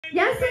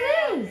Yes,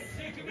 it is.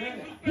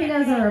 He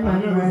doesn't remember.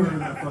 I've never heard of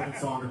that fucking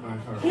song in my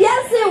entire life.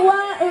 Yes, it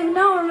was.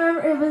 No,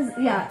 remember, it was,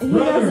 yeah. He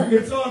Brother, doesn't.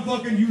 it's on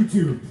fucking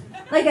YouTube.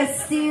 Like a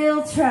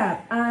steel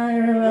trap. I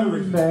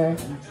remember.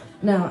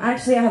 No,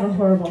 actually, I have a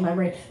horrible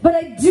memory. But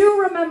I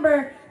do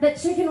remember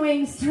that chicken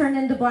wings turned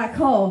into black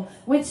hole,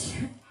 which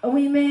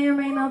we may or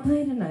may not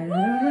play tonight. I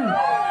don't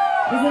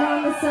know. Is it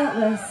on the set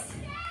list?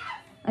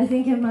 I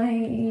think it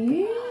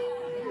might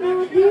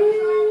not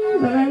be,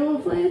 but I will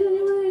play it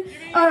anyway.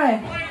 All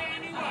right.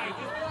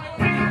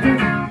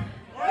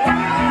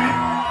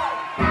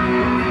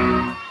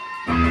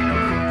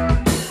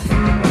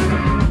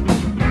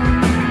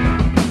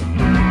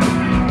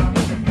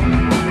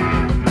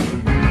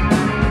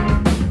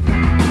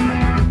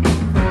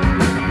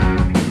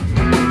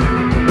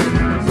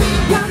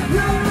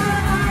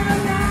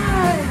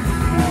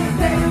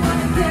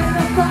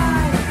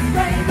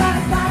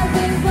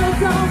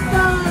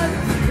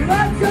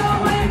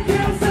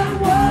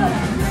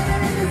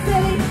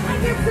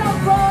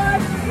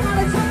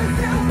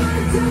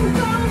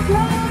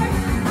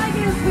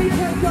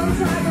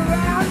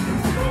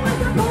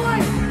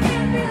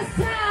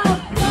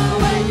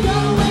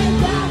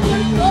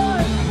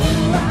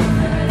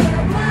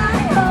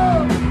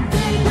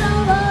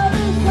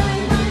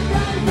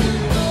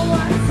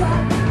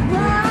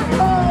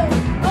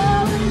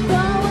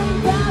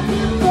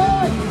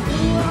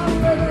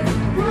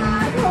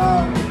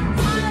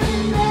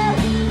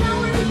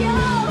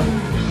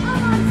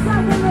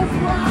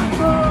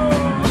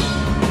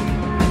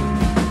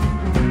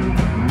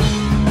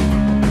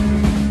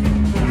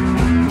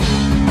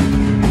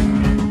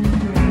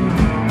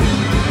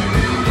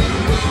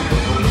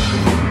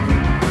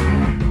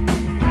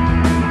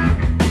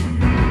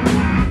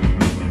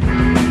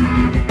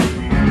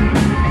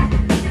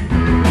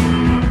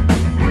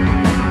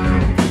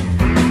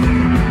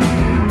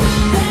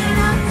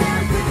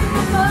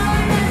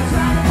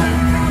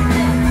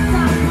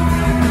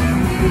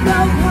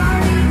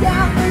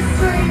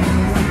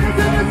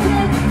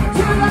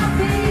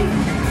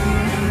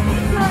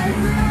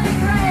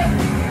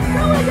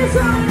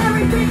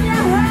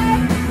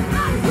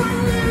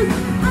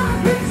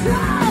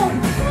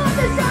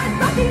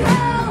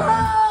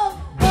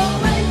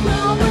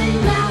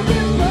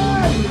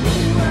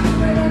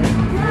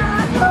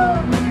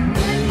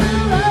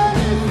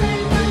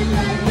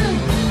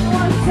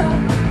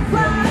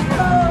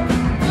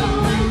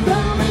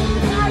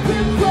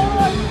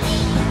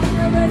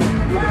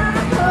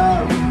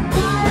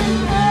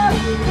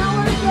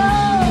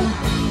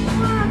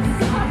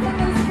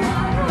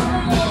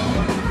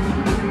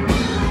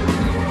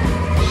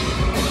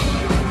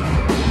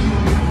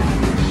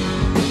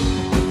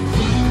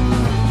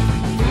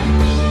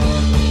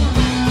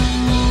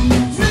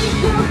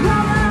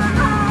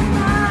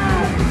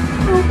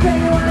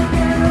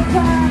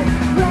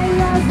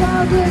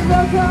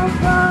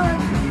 Come